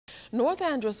North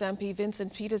Andros MP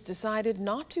Vincent Peet has decided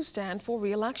not to stand for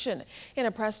re-election. In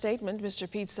a press statement, Mr.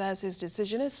 Peet says his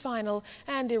decision is final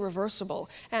and irreversible,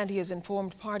 and he has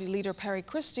informed party leader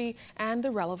Christie and the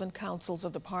relevant councils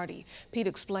of the party. Peet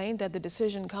explained that the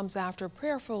decision comes after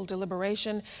prayerful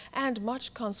deliberation and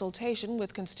much consultation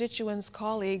with constituents,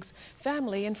 colleagues,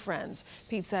 family and friends.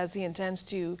 Peet says he intends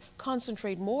to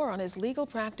concentrate more on his legal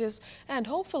practice, and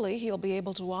hopefully he'll be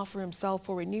able to offer himself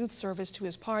for renewed service to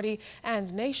his party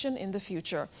and nation in the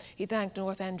future. He thanked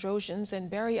North Androsians and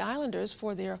Barrie Islanders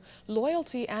for their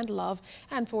loyalty and love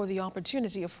and for the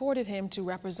opportunity afforded him to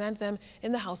represent them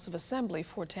in the House of Assembly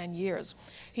for 10 years.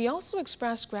 He also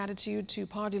expressed gratitude to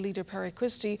party leader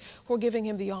Christie for giving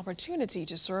him the opportunity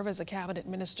to serve as a cabinet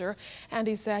minister, and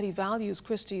he said he values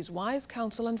Christie's wise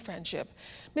counsel and friendship.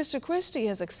 Mr. Christie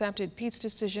has accepted Peet's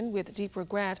decision with deep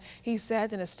regret. He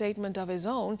said in a statement of his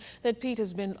own that Peet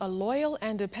has been a loyal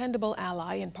and dependable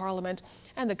ally in Parliament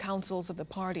and the councils of the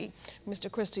party.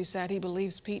 Mr. Christie said he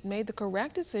believes Peet made the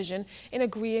correct decision in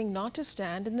agreeing not to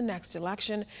stand in the next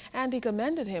election, and he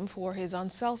commended him for his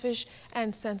unselfish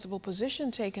and sensible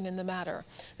position taken in the matter.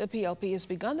 The PLP has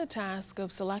begun the task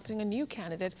of selecting a new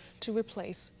candidate to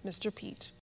replace Mr. Peet.